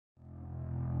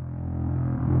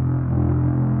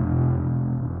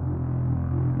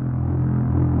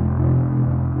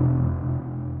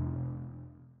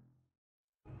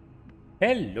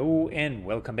Hello and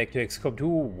welcome back to Xcom2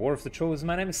 War of the Chosen.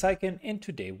 My name is Syken and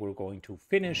today we're going to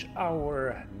finish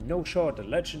our no-shot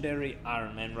Legendary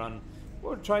Ironman run.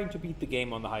 We're trying to beat the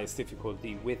game on the highest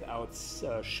difficulty without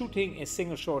shooting a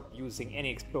single shot, using any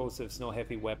explosives, no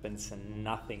heavy weapons and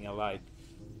nothing alike.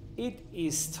 It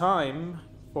is time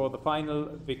for the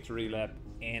final victory lap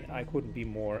and I couldn't be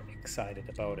more excited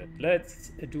about it. Let's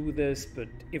do this, but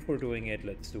if we're doing it,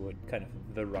 let's do it kind of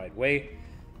the right way.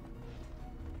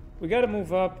 We gotta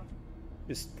move up,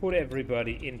 just put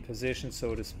everybody in position,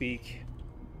 so to speak.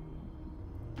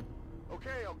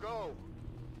 Okay, I'll go.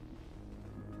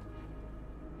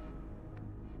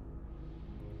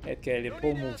 Edgar and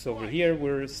Poe moves over here.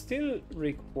 We're still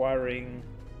requiring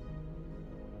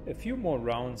a few more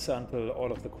rounds until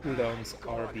all of the cooldowns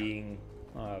are being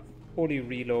fully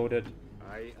reloaded.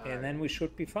 And then we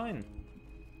should be fine.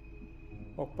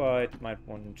 Hawkbite might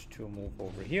want to move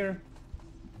over here.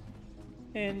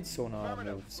 And Sonar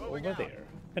moves over there.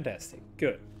 Fantastic.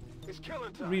 Good.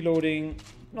 Reloading.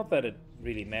 Not that it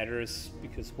really matters,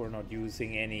 because we're not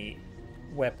using any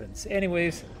weapons.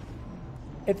 Anyways,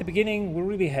 at the beginning we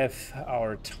really have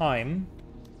our time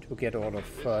to get all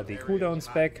of the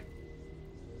cooldowns back.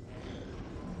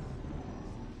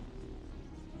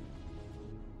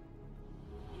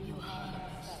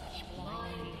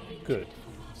 Good.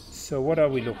 So what are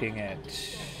we looking at?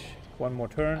 One more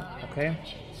turn. Okay.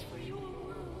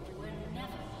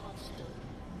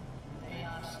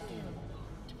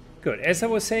 Good. As I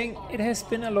was saying, it has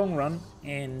been a long run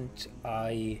and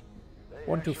I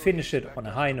want to finish it on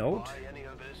a high note.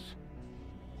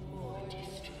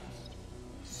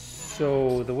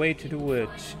 So the way to do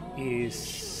it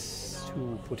is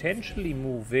to potentially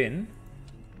move in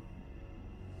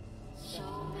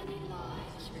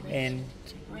and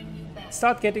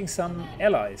start getting some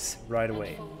allies right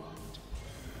away.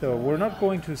 So we're not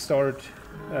going to start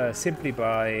simply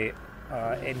by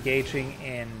engaging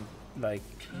and like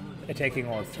attacking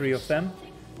all three of them.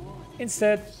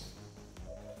 Instead,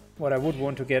 what I would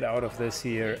want to get out of this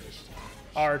here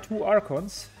are two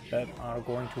Archons that are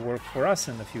going to work for us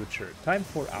in the future. Time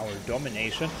for our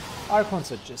domination.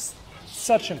 Archons are just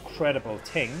such incredible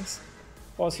tanks.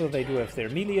 Also, they do have their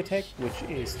melee attack, which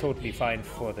is totally fine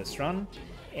for this run.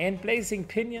 And Blazing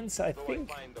Pinions, I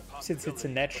think, since it's a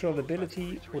natural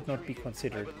ability, would not be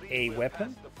considered a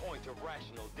weapon.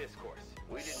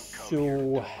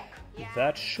 So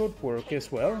that should work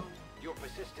as well. Your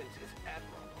persistence is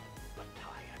admirable, but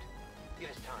tired. It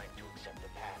is time to accept the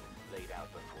path laid out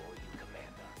before you,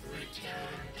 Commander.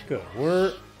 Good.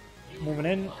 We're moving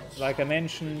in, like I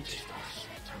mentioned.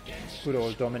 Good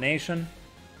old domination.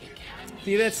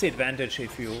 See, that's the advantage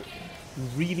if you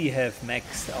really have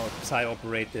maxed out Psi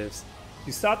operatives.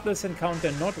 You start this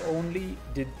encounter, not only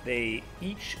did they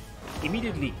each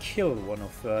immediately kill one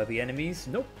of the enemies,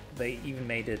 nope, they even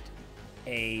made it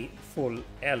a full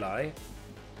ally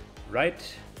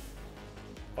right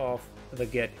off the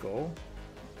get-go.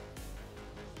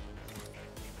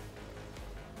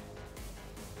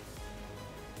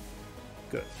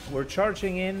 Good. We're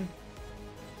charging in.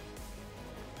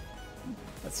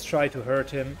 Let's try to hurt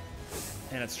him.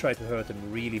 And let's try to hurt him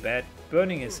really bad.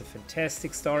 Burning is a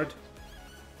fantastic start.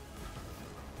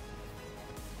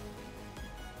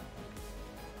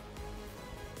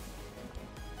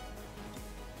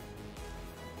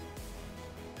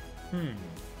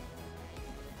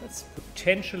 That's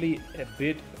potentially a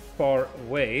bit far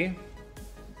away.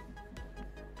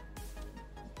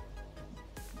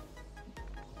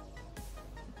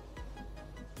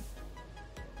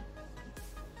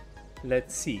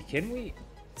 Let's see, can we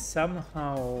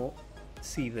somehow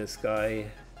see this guy?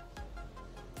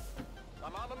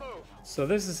 I'm on the move. So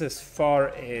this is as far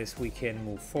as we can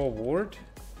move forward.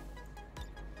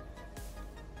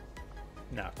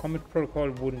 Now, Combat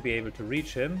Protocol wouldn't be able to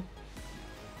reach him.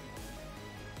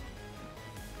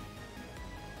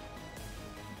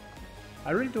 I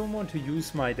really don't want to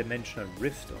use my Dimensional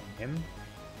Rift on him.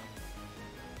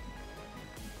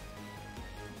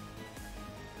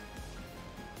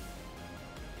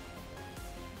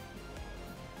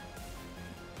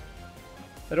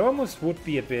 That almost would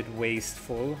be a bit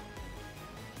wasteful.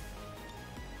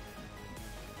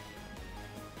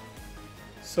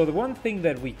 So the one thing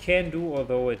that we can do,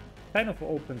 although it kind of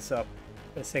opens up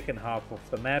the second half of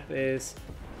the map, is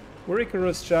we're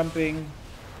Icarus jumping.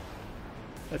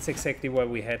 That's exactly why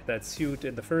we had that suit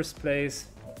in the first place.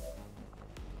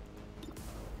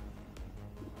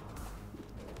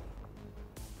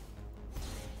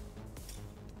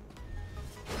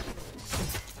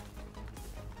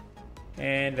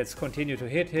 And let's continue to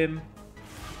hit him.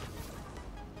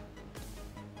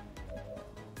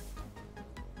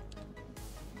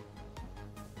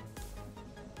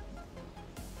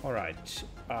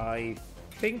 I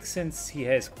think since he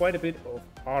has quite a bit of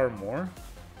armor,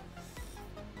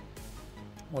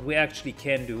 what we actually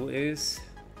can do is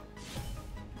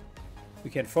we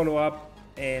can follow up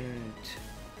and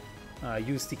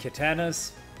use the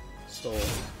katanas. So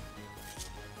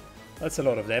that's a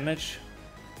lot of damage.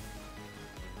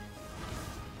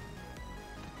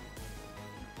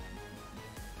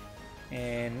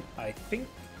 And I think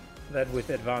that with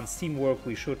advanced teamwork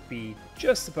we should be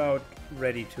just about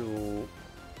ready to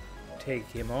take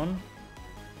him on.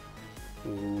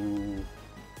 Ooh,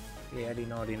 barely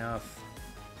not enough.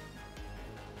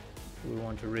 We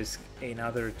want to risk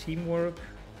another teamwork.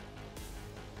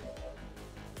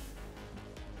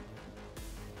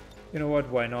 You know what,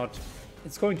 why not?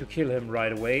 It's going to kill him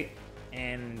right away,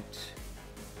 and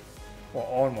or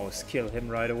almost kill him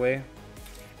right away.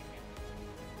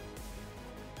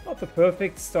 Not the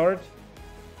perfect start,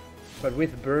 but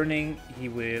with burning he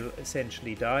will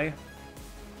essentially die.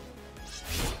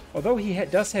 Although he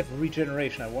does have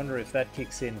regeneration, I wonder if that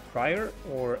kicks in prior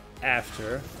or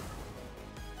after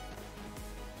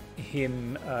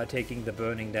him taking the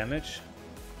burning damage.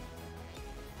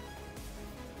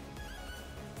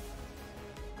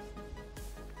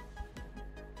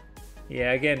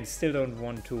 Yeah, again, still don't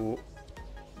want to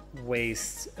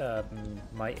waste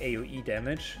my AoE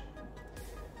damage.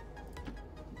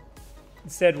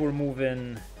 Instead, we're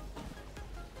moving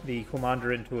the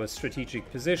commander into a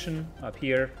strategic position up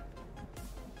here.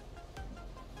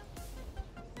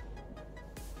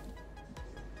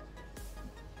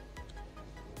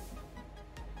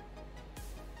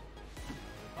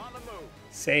 On the move.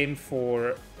 Same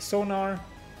for sonar.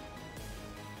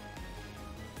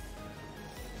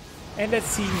 And let's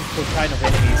see what kind of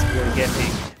enemies we're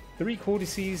getting. 3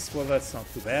 codices, well, that's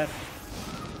not too bad.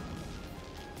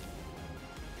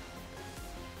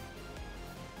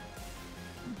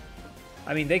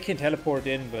 I mean, they can teleport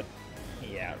in, but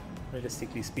yeah,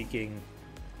 realistically speaking,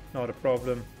 not a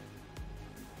problem.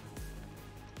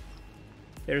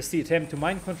 There's the attempt to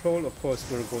mind control. Of course,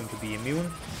 we're going to be immune.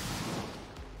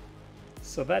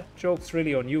 So that joke's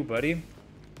really on you, buddy.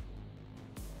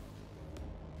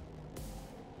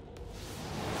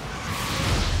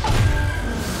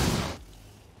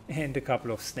 And a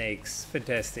couple of snakes.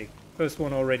 Fantastic. First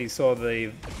one already saw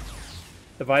the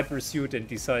Viper suit and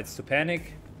decides to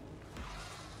panic.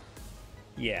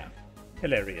 Yeah,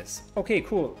 hilarious. Okay,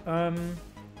 cool. One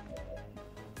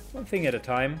thing at a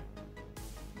time.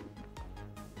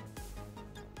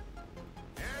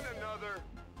 And another.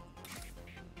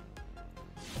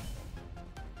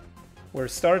 We're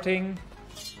starting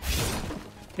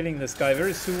killing this guy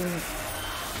very soon.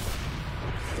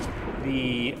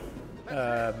 The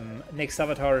next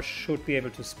avatar should be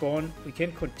able to spawn. We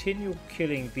can continue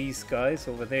killing these guys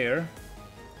over there.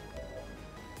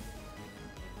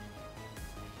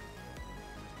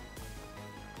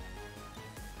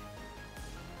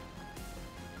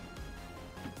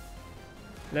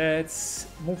 Let's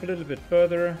move a little bit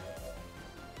further.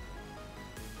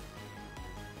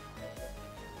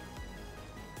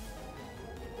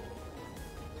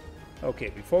 Okay,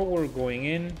 before we're going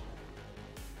in,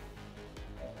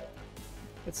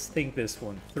 let's think this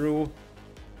one through.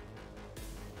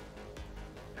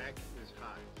 Pack is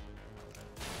hot.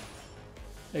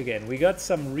 Again, we got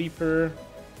some Reaper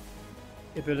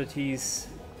abilities.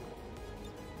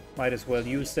 Might as well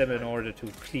use them in order to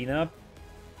clean up.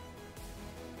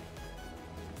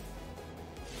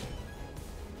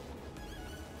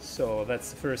 So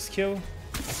that's the first kill.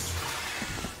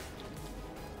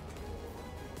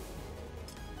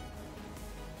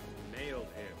 Nailed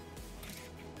him.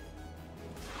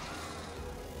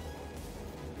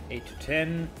 8 to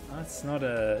 10. That's not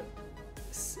a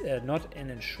not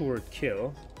an ensured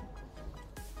kill.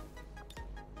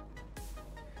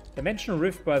 Dimensional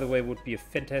Rift, by the way, would be a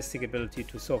fantastic ability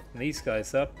to soften these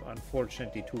guys up.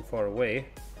 Unfortunately, too far away.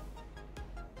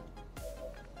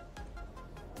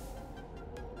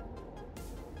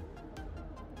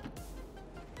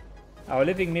 Our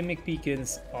living mimic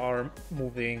beacons are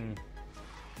moving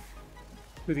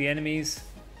to the enemies.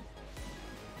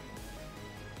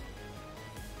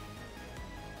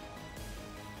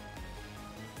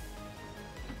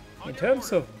 In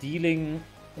terms of dealing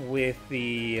with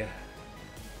the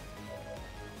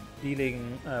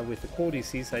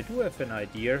codices, I do have an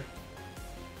idea.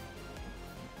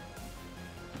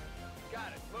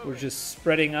 We're just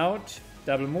spreading out,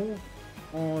 double move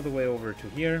all the way over to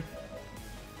here.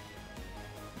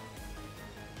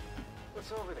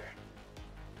 What's over there?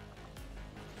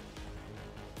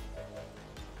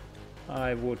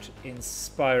 I would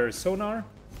inspire sonar.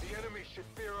 The enemy should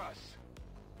fear us.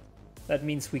 That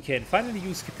means we can finally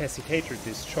use Capacitator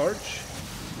Discharge.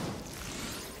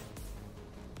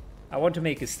 I want to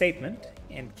make a statement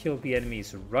and kill the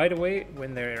enemies right away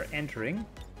when they're entering.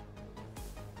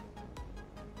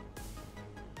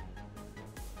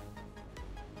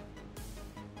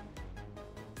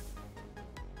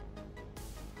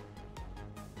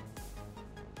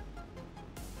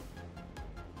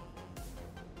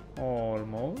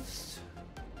 Almost.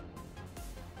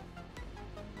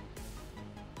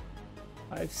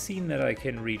 I've seen that I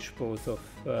can reach both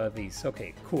of these.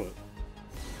 Okay, cool.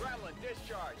 Gremlin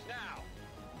discharge now.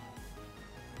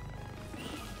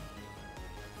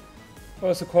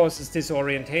 Also causes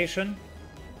disorientation,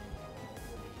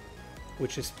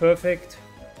 which is perfect.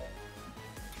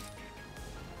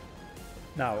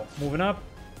 Now, moving up.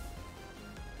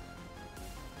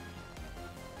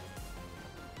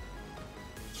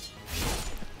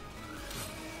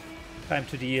 Time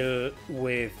to deal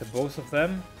with both of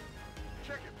them.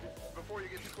 Check it before you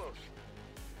get too close.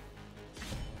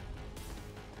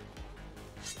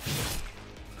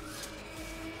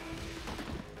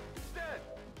 Dead.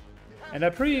 And I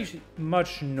pretty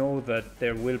much know that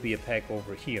there will be a pack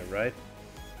over here, right?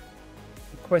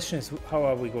 The question is, how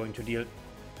are we going to deal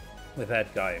with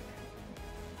that guy?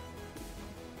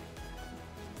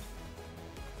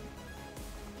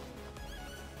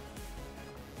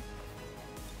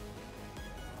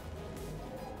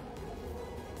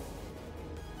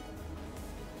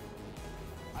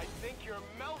 I think you're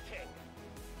melting.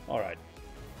 Alright.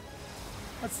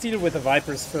 Let's deal with the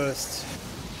Vipers first.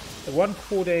 The one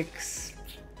Codex.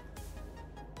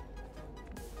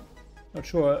 Not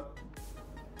sure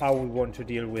how we want to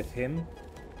deal with him.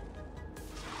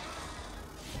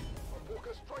 A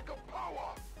focus strike of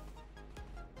power.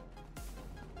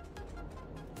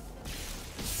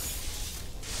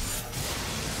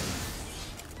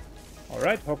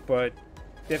 Alright, Hawkbite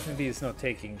definitely is not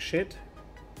taking shit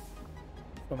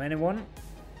from anyone.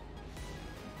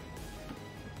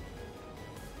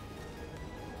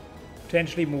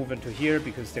 Potentially move into here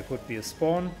because there could be a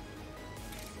spawn.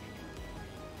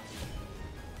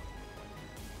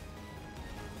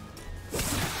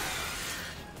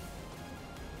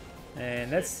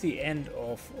 And that's the end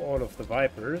of all of the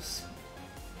Vipers.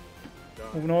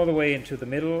 Moving all the way into the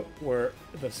middle where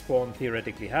the spawn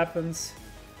theoretically happens.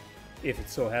 If it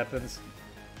so happens.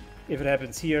 If it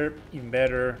happens here, even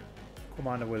better.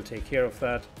 Commander will take care of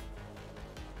that.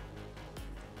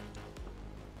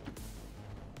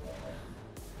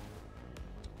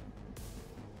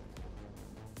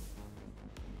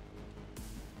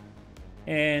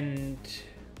 And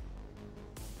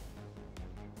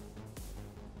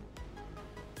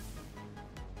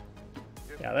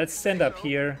yeah, let's stand up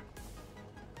here.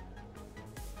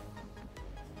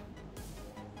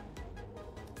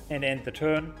 And end the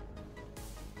turn.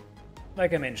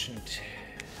 Like I mentioned.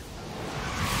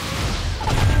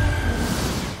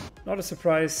 Not a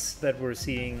surprise that we're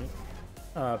seeing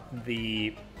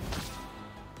the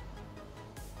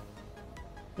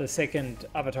second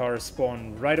avatar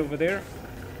spawn right over there.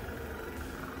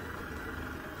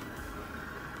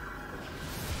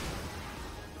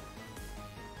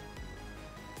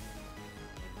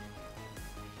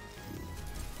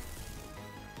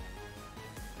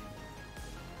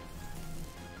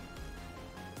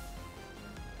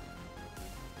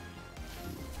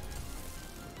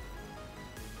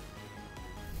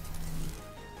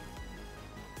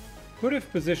 Could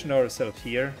have positioned ourselves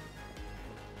here.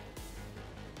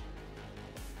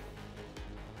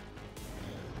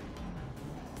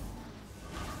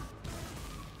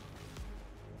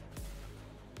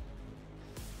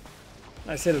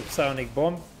 Nice little psionic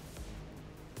bomb.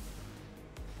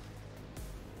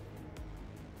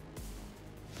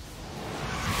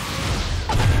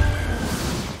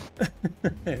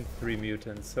 And 3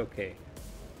 mutants, okay.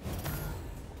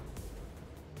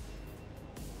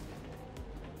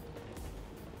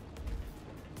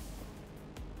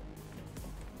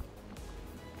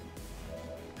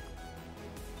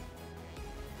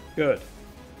 Good.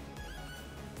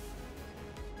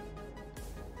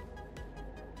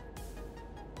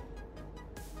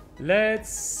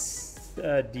 Let's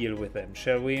deal with them,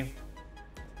 shall we?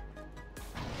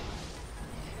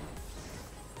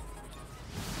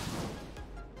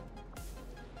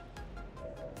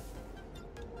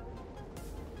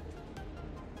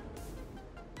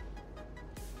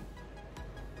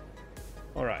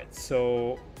 All right,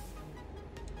 so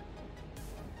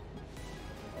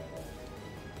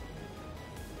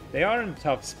they are in a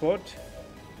tough spot.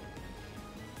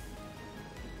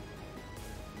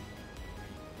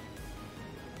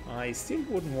 I still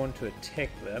wouldn't want to attack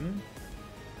them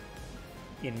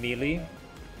in melee.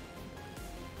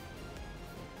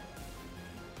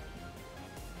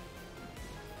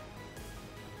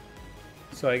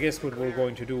 So I guess what we're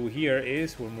going to do here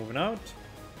is we're moving out.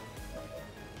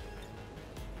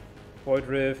 Void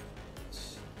Rift.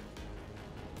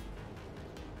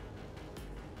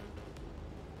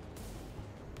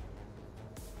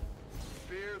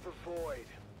 Fear the void.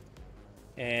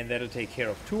 And that'll take care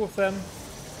of 2 of them.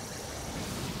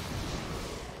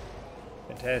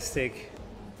 Fantastic.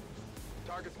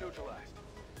 Target's neutralized.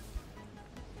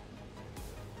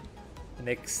 The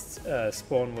next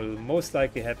spawn will most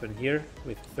likely happen here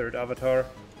with 3rd avatar.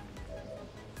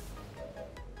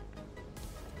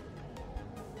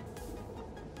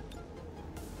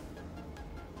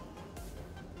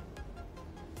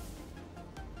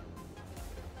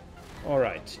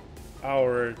 Alright,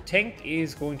 our tank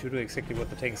is going to do exactly what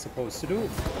the tank is supposed to do.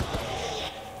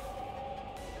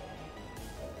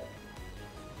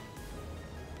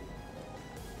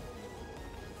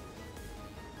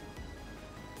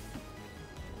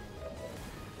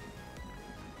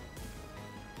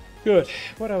 Good.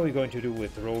 What are we going to do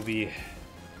with Roby?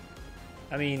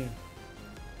 I mean,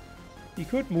 he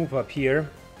could move up here.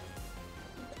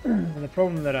 And the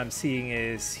problem that I'm seeing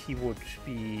is he would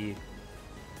be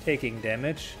taking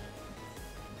damage.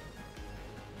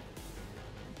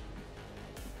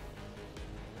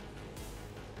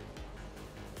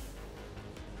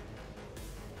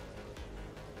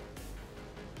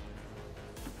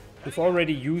 We've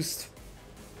already used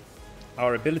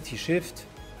our ability shift.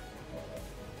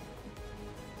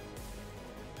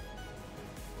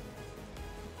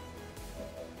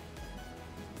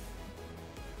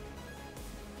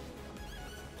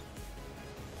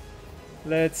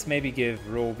 Let's maybe give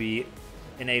Roby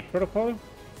innate protocol.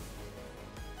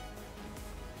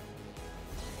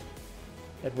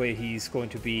 That way he's going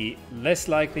to be less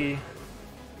likely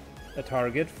a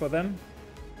target for them.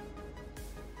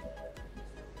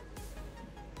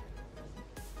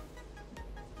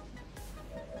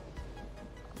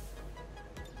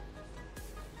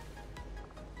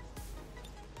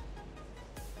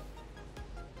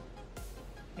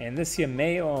 And this here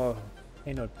may or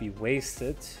may not be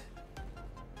wasted.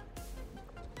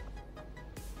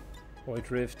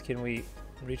 Void Rift, can we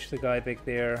reach the guy back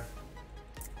there?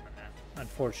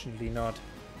 Unfortunately not.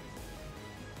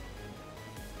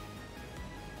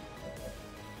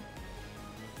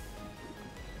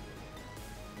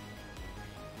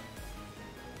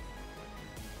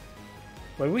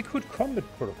 Well, we could combat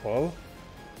protocol.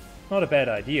 Not a bad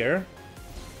idea.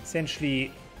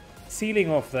 Essentially sealing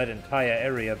off that entire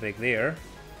area back there.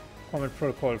 Combat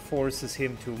protocol forces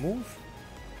him to move.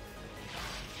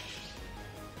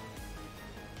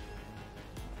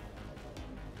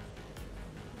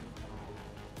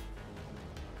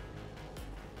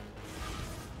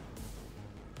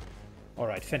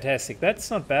 Alright, fantastic.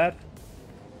 That's not bad.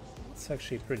 It's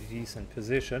actually a pretty decent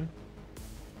position.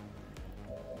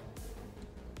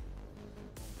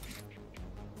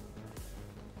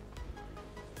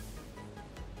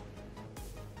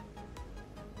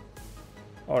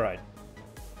 Alright.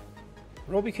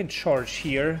 Roby can charge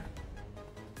here.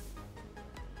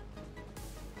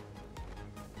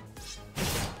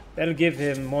 That'll give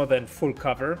him more than full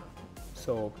cover.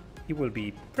 So he will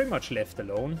be pretty much left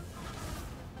alone.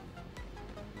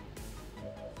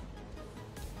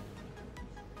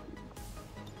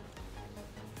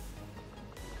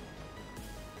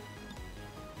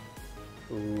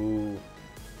 Ooh.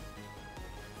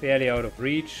 Barely out of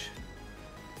reach.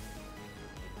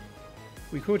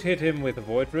 We could hit him with a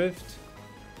Void Rift.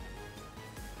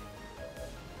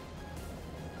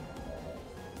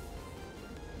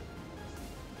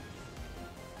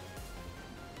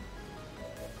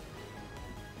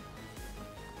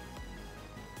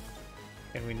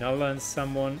 Can we null lance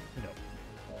someone? No.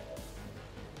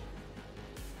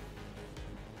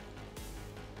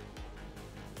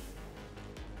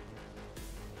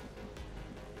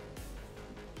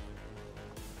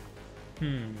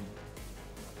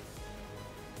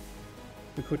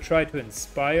 We could try to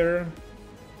inspire,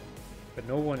 but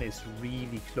no one is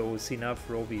really close enough.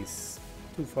 Roby's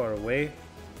too far away.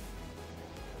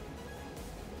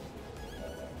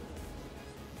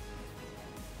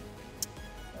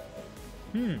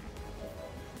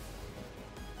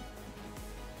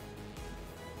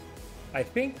 I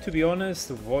think, to be honest,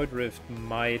 the Void Rift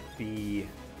might be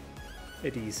a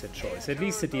decent choice. At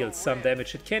least it deals some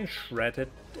damage. It can shred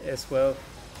it as well.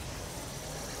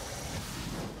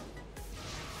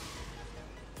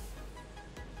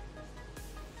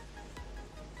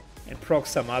 And proc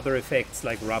some other effects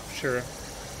like Rupture.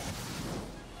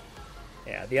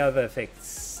 Yeah, the other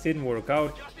effects didn't work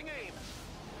out.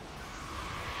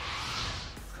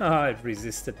 Ah, it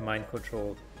resisted mind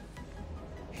control.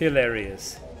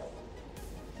 Hilarious.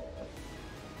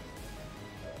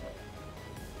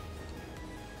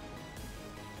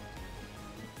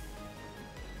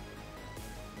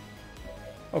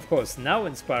 Of course, now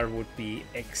Inspire would be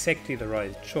exactly the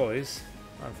right choice.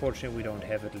 Unfortunately, we don't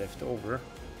have it left over.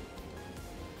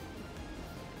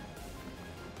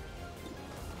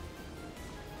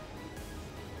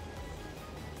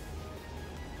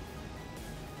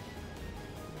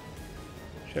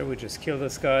 Shall we just kill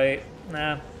this guy?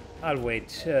 Nah, I'll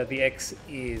wait. The X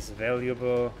is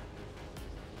valuable.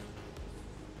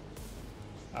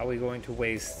 Are we going to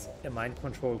waste a mind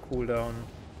control cooldown?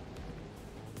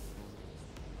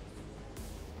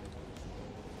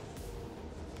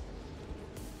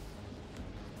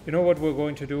 You know what we're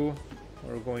going to do?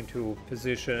 We're going to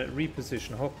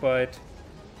reposition Hawkbite.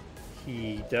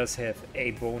 He does have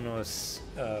a bonus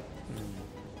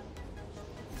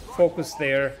focus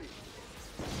there.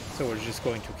 So we're just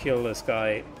going to kill this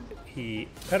guy. He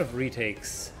kind of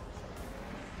retakes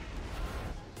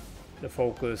the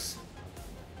focus.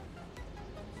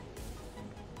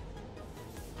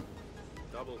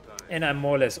 And I'm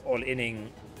more or less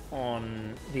all-inning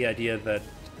on the idea that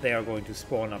they are going to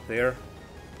spawn up there.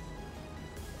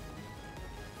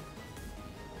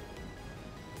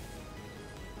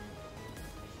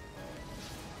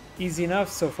 Easy enough.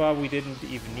 So far we didn't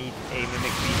even need a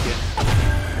Mimic Beacon.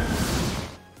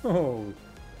 Oh.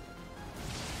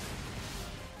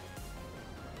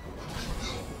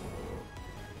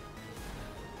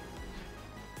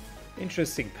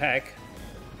 Interesting pack.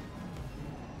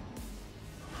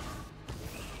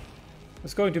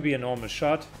 It's going to be a normal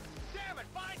shot. Damn it,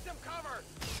 find some cover!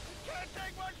 Can't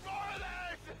take much more of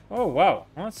this! Oh wow,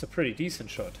 well, that's a pretty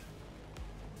decent shot.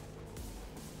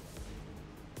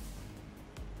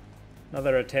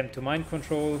 Another attempt to mind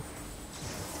control.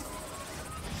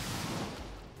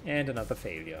 And another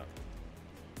failure.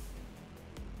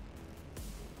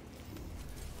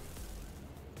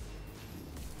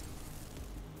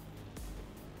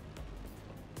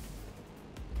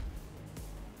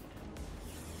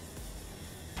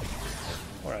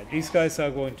 Alright, these guys are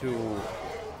going to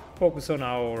focus on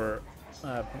our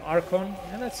Archon,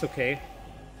 and that's okay.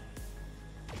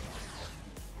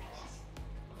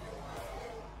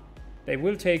 They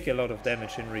will take a lot of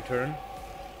damage in return.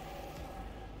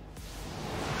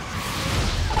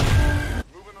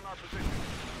 Moving on our position.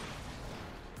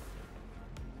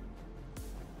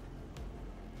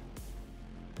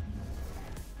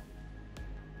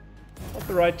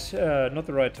 Not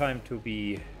the right time to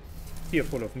be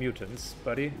fearful of mutants,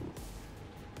 buddy.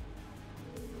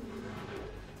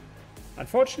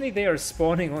 Unfortunately, they are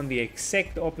spawning on the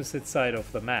exact opposite side of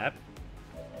the map.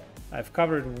 I've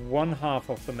covered one half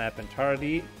of the map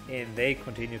entirely, and they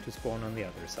continue to spawn on the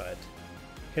other side.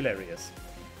 Hilarious.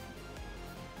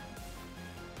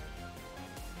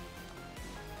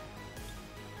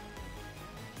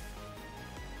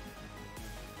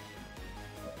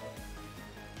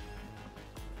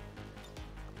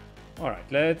 Alright,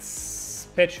 let's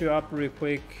patch you up real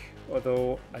quick,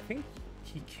 although I think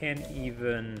he can't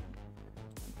even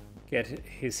get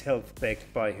his health back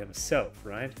by himself,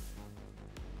 right?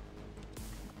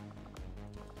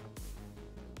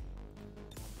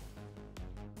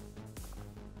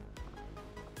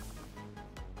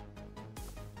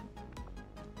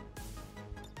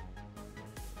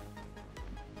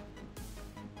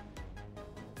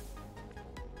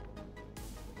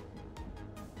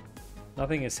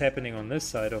 Nothing is happening on this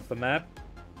side of the map.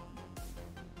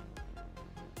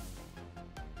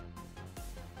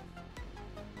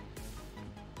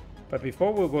 But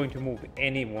before we're going to move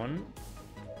anyone,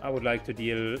 I would like to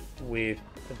deal with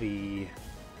the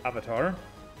Avatar.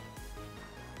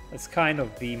 That's kind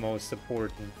of the most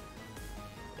important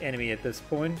enemy at this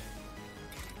point.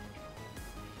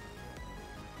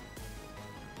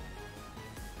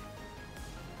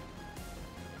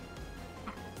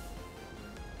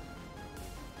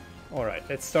 Alright,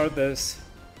 let's start this.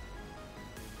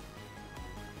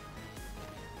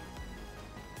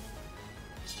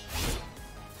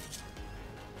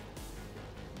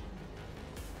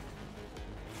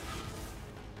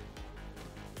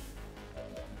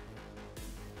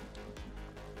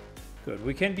 Good,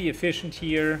 we can be efficient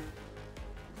here.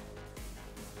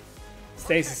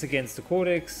 Stasis against the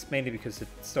Codex, mainly because it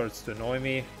starts to annoy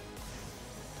me.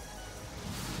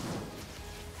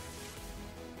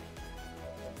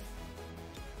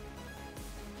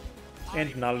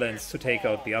 And Null Lens to take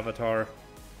out the Avatar.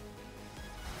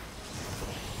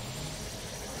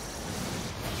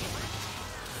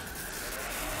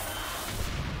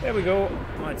 There we go.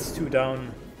 Oh, it's 2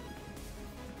 down.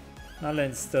 Null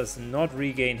Lens does not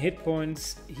regain hit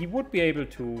points. He would be able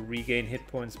to regain hit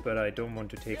points, but I don't want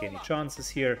to take any chances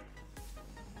here.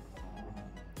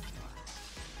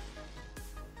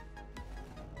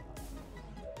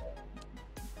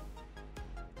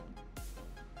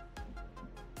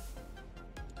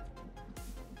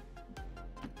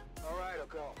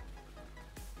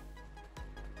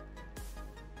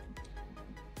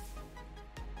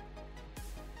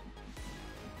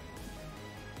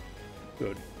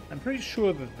 Good. I'm pretty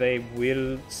sure that they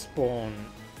will spawn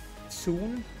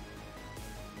soon.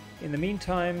 In the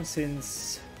meantime,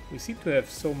 since we seem to have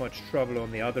so much trouble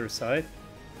on the other side,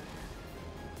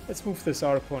 let's move this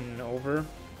Archon over.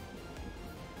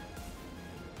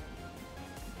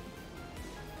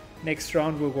 Next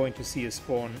round we're going to see a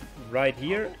spawn right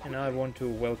here, and I want to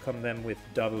welcome them with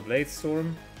double Blade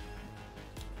Storm.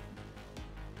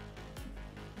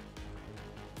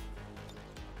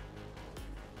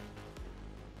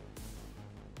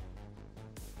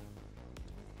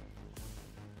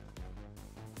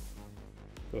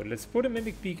 Good, let's put a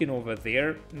Mimic Beacon over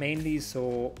there, mainly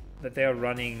so that they are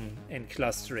running and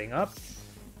clustering up.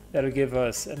 That'll give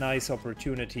us a nice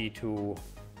opportunity to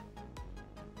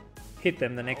hit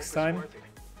them the next time.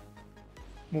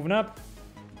 Moving up.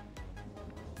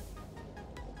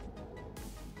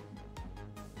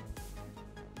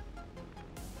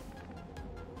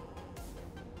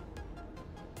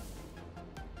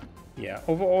 Yeah,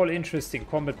 overall interesting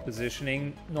combat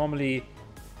positioning. Normally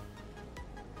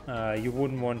you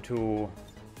wouldn't want to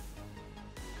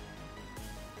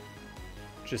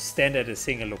just stand at a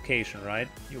single location, right?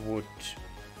 You would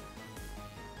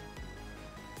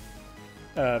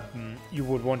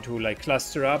want to like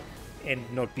cluster up and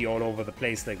not be all over the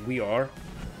place like we are.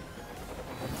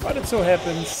 But it so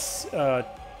happens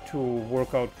to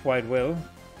work out quite well.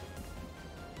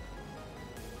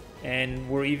 And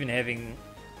we're even having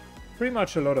pretty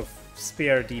much a lot of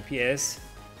spare DPS.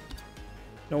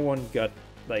 No one got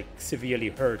like severely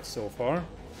hurt so far.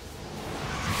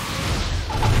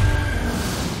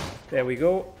 There we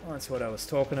go. That's what I was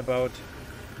talking about.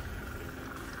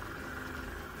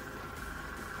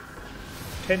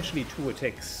 Potentially 2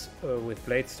 attacks with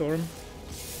Blade Storm.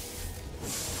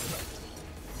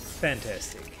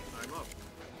 Fantastic.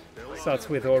 Starts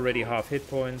with already half hit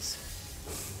points.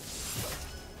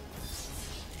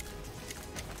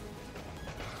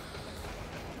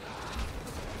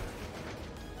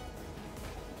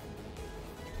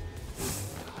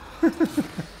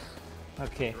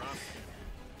 Okay.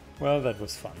 Well, that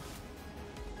was fun.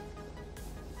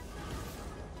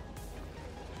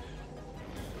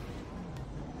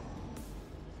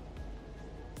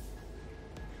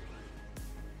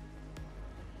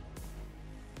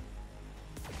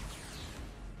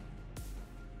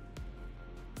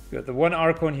 Good. The one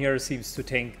Archon here seems to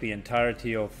tank the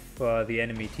entirety of the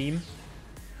enemy team,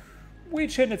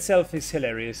 which in itself is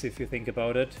hilarious if you think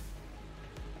about it.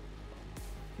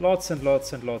 Lots and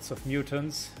lots and lots of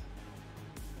mutants.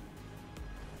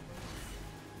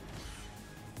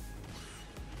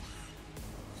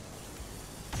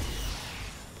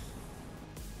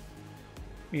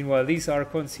 Meanwhile, these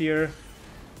Archons here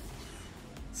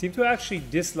seem to actually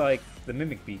dislike the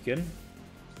Mimic Beacon.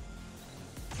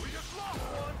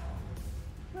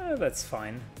 That's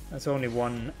fine. That's only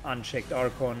one unchecked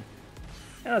Archon.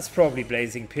 And that's probably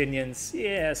Blazing Pinions.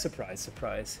 Yeah, surprise,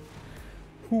 surprise.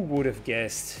 Who would have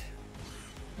guessed?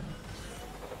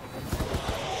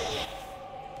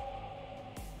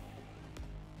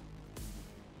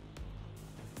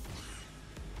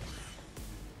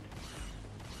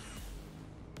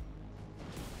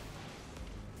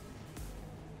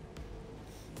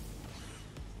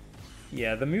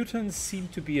 Yeah, the mutants seem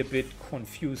to be a bit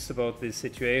confused about this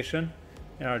situation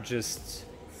and are just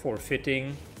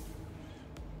forfeiting.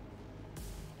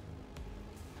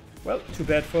 Well, too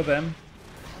bad for them.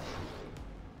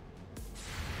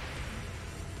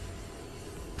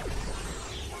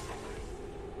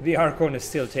 The Archon is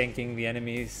still tanking the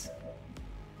enemies.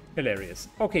 Hilarious.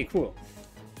 Okay, cool.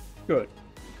 Good.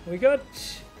 We got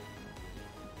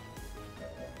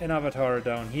an Avatar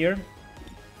down here.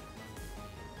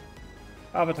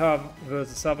 Avatar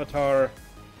versus Avatar.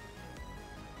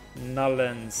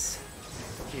 Nullens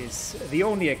is the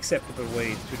only acceptable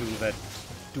way to do that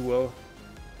duel.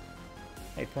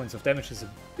 8 points of damage is a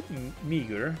bit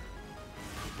meager.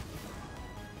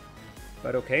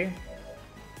 But okay.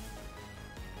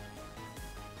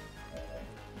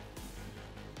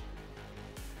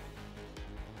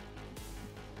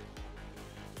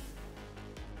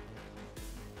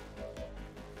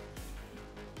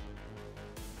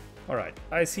 Alright,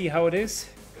 I see how it is.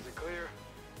 Is it clear?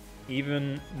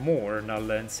 Even more null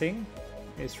lancing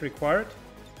is required.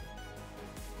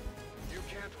 You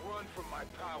can't run from my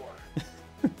power.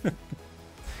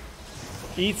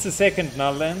 Eats a second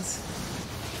null lance.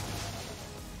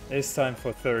 This time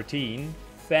for 13.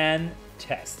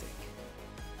 Fantastic.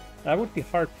 I would be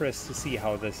hard pressed to see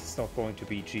how this is not going to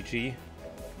be GG.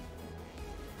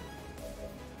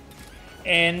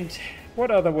 And what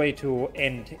other way to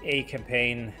end a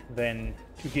campaign than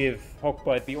to give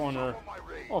Hawkbite the honor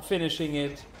of finishing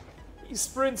it he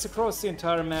sprints across the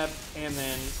entire map and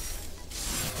then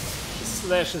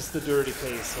slashes the dirty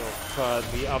face of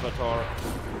the Avatar.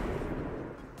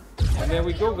 And there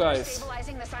we go, guys.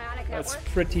 That's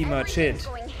pretty much it.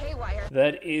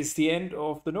 That is the end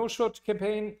of the no-shot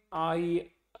campaign. I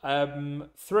am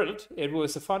thrilled. It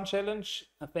was a fun challenge.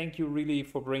 Thank you really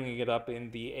for bringing it up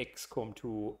in the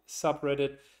Xcom2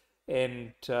 subreddit.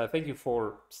 And thank you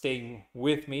for staying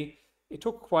with me. It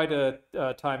took quite a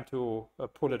time to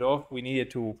pull it off. We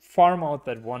needed to farm out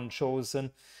that one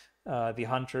chosen, the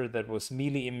hunter that was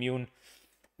melee immune.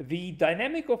 The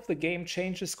dynamic of the game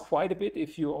changes quite a bit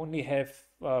if you only have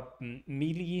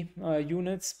melee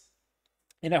units.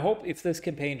 And I hope if this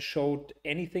campaign showed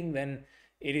anything, then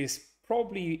it is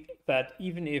probably that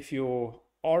even if you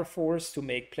are forced to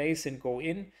make plays and go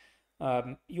in,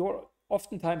 you're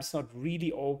oftentimes not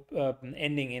really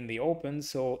ending in the open.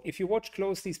 So if you watch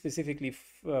closely, specifically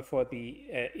for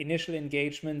the initial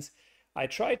engagements, I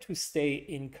try to stay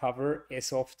in cover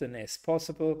as often as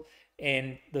possible.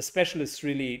 And the specialists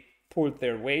really pulled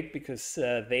their weight because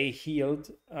they healed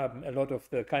a lot of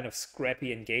the kind of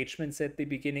scrappy engagements at the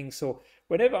beginning. So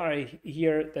whenever I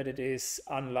hear that it is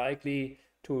unlikely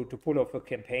to pull off a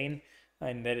campaign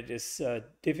and that it is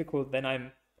difficult, then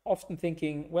I'm often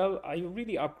thinking, well, are you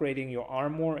really upgrading your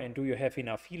armor and do you have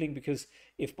enough healing? Because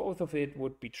if both of it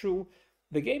would be true,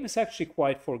 the game is actually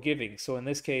quite forgiving. So in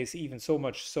this case, even so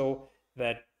much so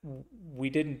that we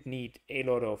didn't need a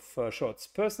lot of shots.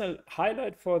 Personal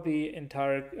highlight for the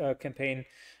entire campaign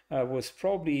was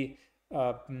probably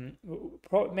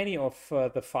many of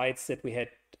the fights that we had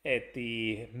at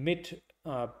the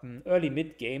early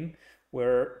mid game,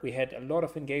 where we had a lot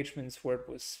of engagements where it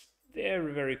was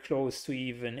very, very close to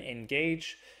even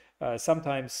engage.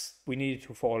 Sometimes we needed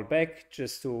to fall back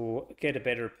just to get a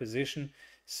better position.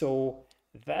 So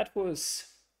that was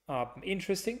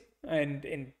interesting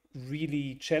and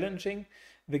really challenging.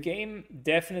 The game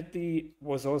definitely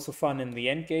was also fun in the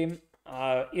end game.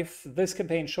 If this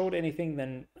campaign showed anything,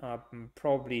 then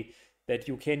probably that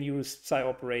you can use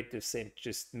psi-operatives and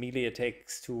just melee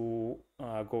attacks to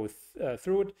go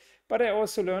through it. But I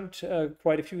also learned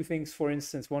quite a few things. For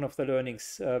instance, one of the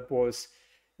learnings was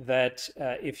that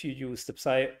if you use the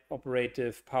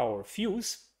psi-operative power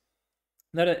fuse,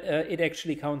 that it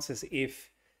actually counts as if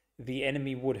the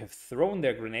enemy would have thrown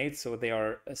their grenades, so they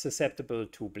are susceptible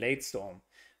to blade storm,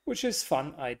 which is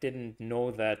fun. I didn't know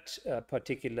that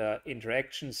particular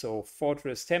interaction. So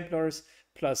Fortress Templars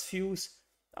plus Fuse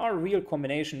are a real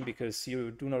combination because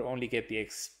you do not only get the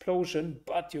explosion,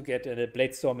 but you get a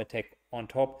blade storm attack on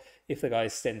top if the guy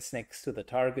stands next to the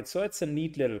target. So it's a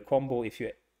neat little combo if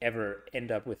you ever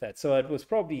end up with that. So it was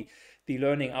probably the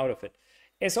learning out of it.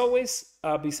 As always,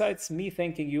 besides me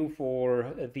thanking you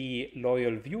for the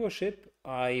loyal viewership,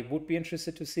 I would be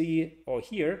interested to see or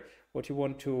hear what you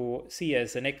want to see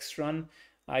as the next run.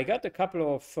 I got a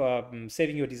couple of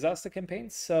Saving Your Disaster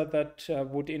campaigns that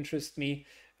would interest me.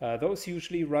 Those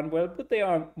usually run well, but they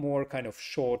are more kind of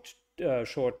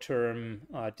short-term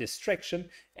distraction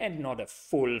and not a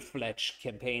full-fledged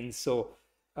campaign. So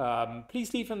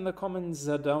please leave in the comments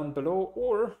down below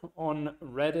or on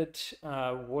Reddit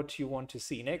what you want to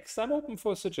see next. I'm open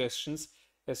for suggestions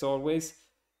as always,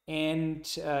 and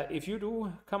if you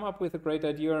do come up with a great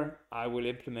idea, I will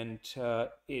implement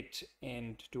it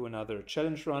and do another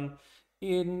challenge run.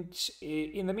 And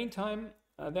in the meantime,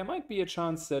 there might be a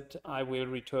chance that I will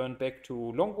return back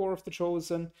to Long War of the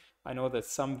Chosen. I know that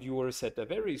some viewers had a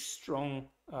very strong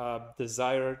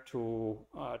desire to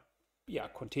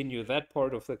continue that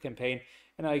part of the campaign,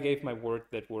 and I gave my word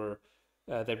that we're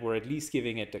at least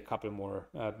giving it a couple more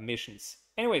missions.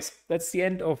 Anyways, that's the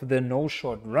end of the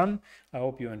no-shot run. I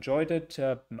hope you enjoyed it.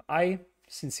 I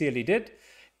sincerely did,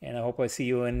 and I hope I see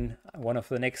you in one of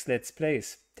the next Let's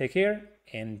Plays. Take care,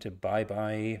 and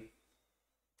bye-bye.